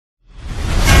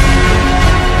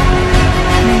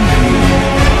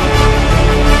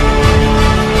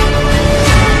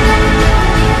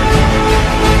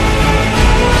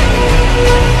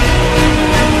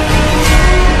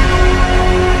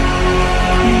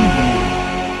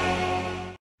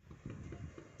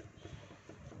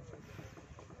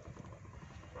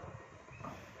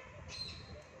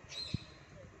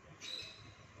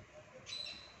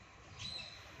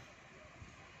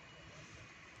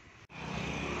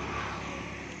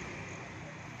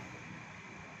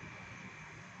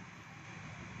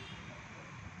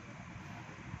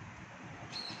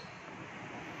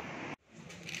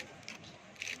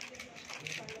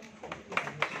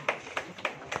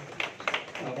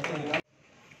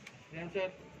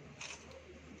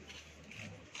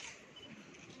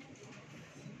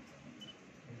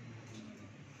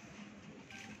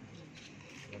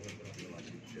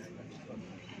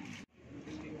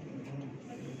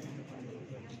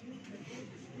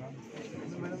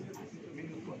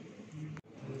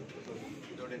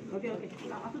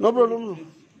No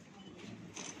problem.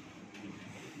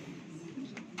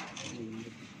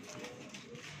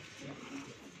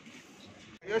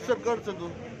 Yes, sir. Good, sir.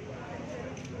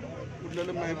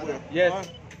 Yes.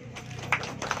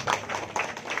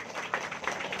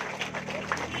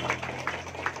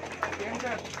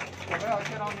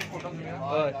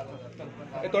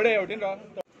 थोड़े उठीन Rao.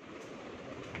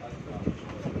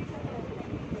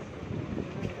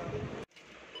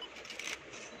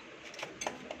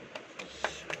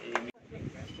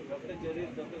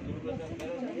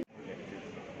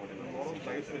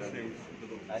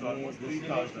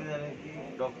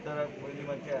 Doctor, I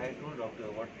told doctor,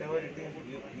 whatever it is,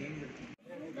 he.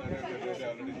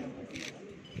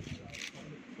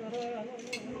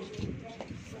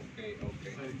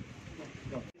 Okay.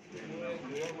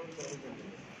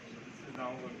 Now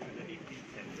going to the 18th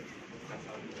center. That's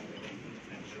how we go to the 18th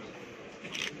center.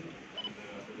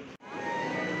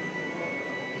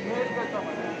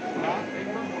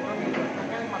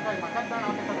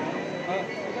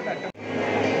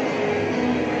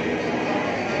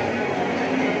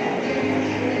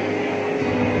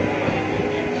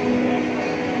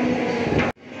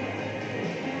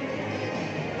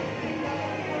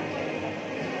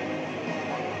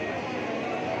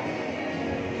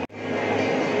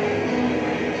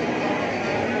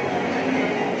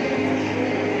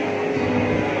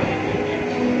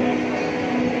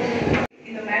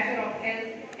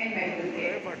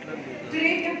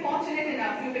 Today we are fortunate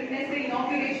enough to witness the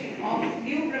inauguration of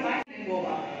new premises in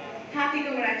Goa. Happy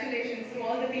congratulations to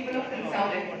all the people of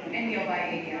Consultant and nearby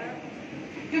areas.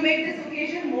 To make this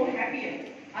occasion more happier,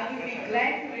 I would be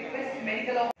glad to request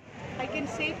medical officers. I can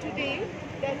say today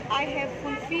that I have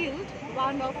fulfilled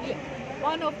one of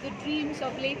the dreams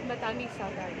of late Matanhy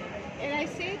Saldanha. And I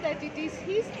say that it is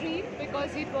his dream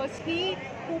because it was he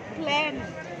who planned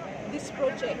this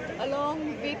project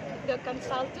along with the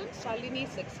consultants, Alina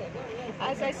Saldanha.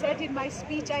 As I said in my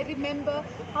speech, I remember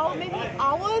how many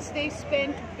hours they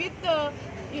spent with the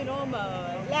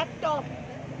laptop,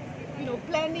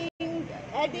 planning,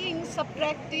 adding,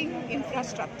 subtracting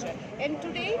infrastructure. And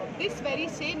today, this very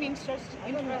same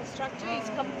infrastructure is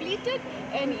completed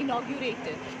and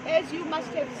inaugurated. As you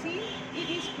must have seen, it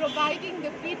is providing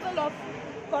the people of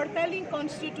Kortaling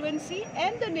constituency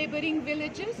and the neighboring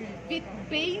villages with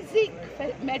basic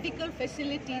medical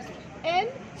facilities and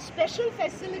special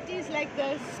facilities like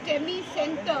the STEMI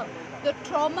center, the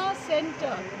trauma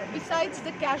center. Besides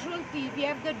the casualty, we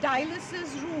have the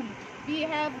dialysis room, we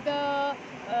have the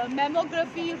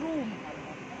mammography room.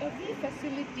 Every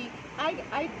facility.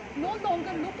 I no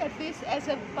longer look at this as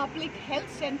a public health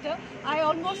center. I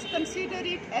almost consider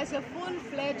it as a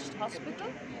full-fledged hospital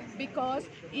because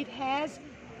it has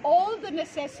all the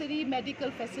necessary medical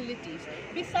facilities.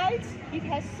 Besides, it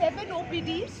has 7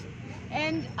 OPDs,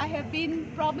 and I have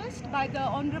been promised by the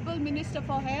Honorable Minister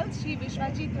for Health, Shri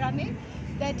Vishwajit Rane,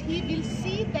 that he will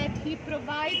see that he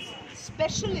provides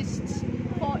specialists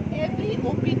for every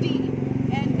OPD,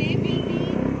 and they will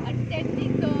be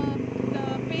attending the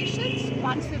patients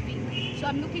once a week. So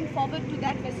I'm looking forward to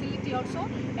that facility also.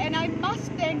 And I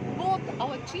must thank both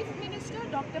our Chief Minister,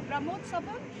 Dr. Pramod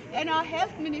Sawant, and our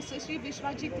Health Minister, Shri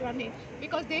Vishwajit Rane,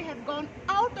 because they have gone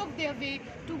out of their way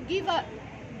to give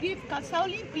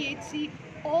Kasauli PHC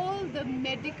all the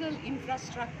medical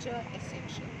infrastructure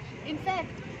essential. In fact,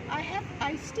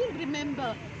 I still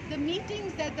remember the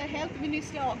meetings that the Health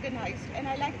Minister organized, and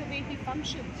I like the way he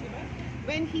functions,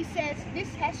 when he says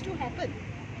this has to happen,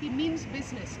 he means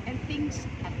business, and things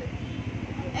happen.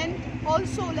 And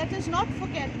also, let us not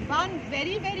forget one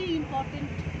very, very important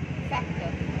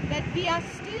factor, that we are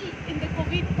still in the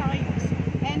COVID times,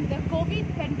 and the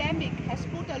COVID pandemic has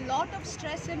put a lot of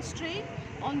stress and strain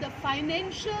on the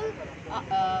financial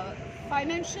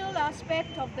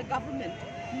aspect of the government.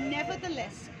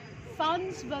 Nevertheless,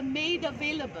 funds were made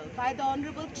available by the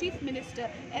Honorable Chief Minister,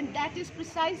 and that is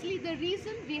precisely the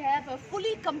reason we have a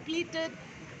fully completed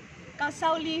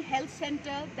Kasauli Health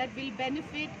Center that will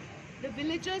benefit the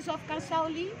villagers of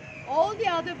Kasauli, all the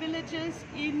other villages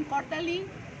in Kortaling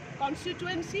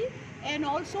constituency, and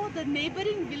also the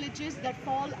neighboring villages that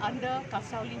fall under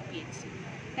Kasauli PHC.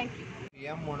 Thank you.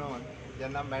 PM म्हणून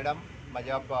जेन्ना madam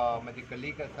माझी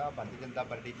colleague आसा भारतीय जनता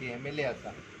पार्टीची MLA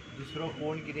आसा, दुसरो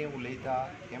कोण कितें उलयता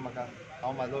हें म्हाका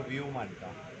हांव म्हाजो व्यू मांडटा,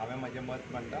 हांवें म्हाजें मत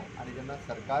मांडटा, आनी जेन्ना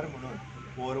सरकार म्हणून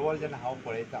ओवरऑल जेन्ना हांव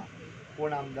पळयतां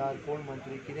कोण आमदार कोण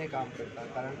मंत्री कितें काम करता,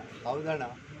 कारण हांव जाणा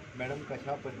मॅडम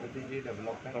कशा पद्दतीची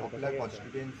डेव्हलपमेंट आपल्या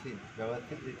कॉन्स्टिट्युएन्सीन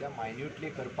व्यवस्थीत रित्या मायन्युटली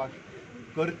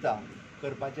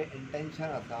करपाचें इंटेन्शन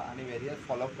आसा आनी वेरियस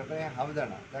फॉलोअप करता हें हांव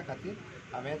जाणा. त्या खातीर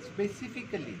हांवें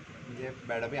स्पेसिफिकली म्हणजे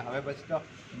मॅडमी हांवें बेश्टो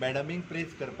मॅडमीक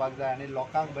प्रेज करपाक जाय आनी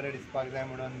लोकांक बरें दिसपाक जाय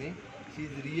म्हणून न्ही, she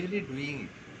is really doing it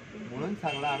म्हणून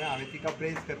सांगलां हांवें तिका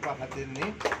प्रेज करपा खातीर न्ही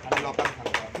आनी लोकांक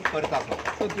सांगता तूं करता तो.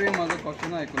 सो तुवें म्हाजो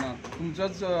क्वेश्चन आयकुना.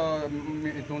 तुमच्याच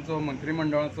हितूंचो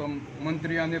मंत्रिमंडळाचो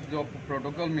मंत्री आनी जो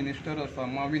प्रोटोकॉल मिनिस्टर आसा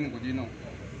माविन गुदिनो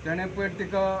तेणें पयर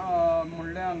तिका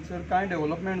म्हणलें हांगसर कांय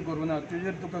डेव्हलपमेंट करूं ना.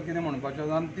 तेजेर तुका कितें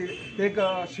म्हणपाचें आनी ती एक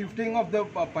शिफ्टिंग ऑफ द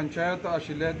पंचायत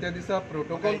आशिल्ले त्या दिसा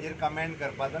प्रोटोकॉल हेजेर कमेंट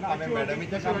करपाचो ना. हांवें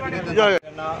मॅडमीच्या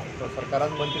जेन्ना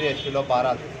सरकारान मंत्री आशिल्लो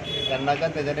 12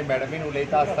 तेन्नाच्यान तेज्यांनी मॅडमीन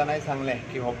उलयता आसतनाय सांगलें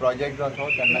की हो प्रोजेक्ट जो आसा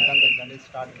तेन्नाच्यान तेंच्यांनी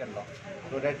स्टार्ट केल्लो.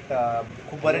 सो दॅट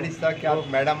खूब बरें दिसता की हांव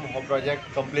मॅडम हो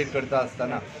प्रोजेक्ट कंप्लीट करता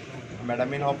आसतना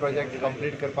मॅडमीन हो प्रोजेक्ट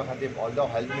कंप्लीट करपा खातीर ऑल्दो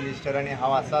हेल्थ मिनिस्टर आनी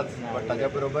हांव आसाच, बट ताच्या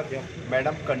बरोबर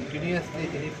मॅडम कंटिन्युअसली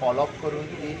तिणी फॉलोअप करून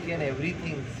ईच एंड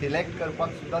एवरीथींग सिलेक्ट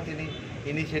करपाक सुद्दां तिणी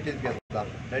इनिशिएटीव घेतला.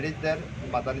 That is there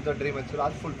मातानीचो dream actually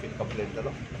आज फुलफील कंप्लीट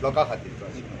जालो लोकां खातीर.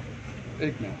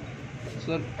 एक मिनट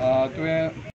सर,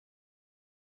 तुवें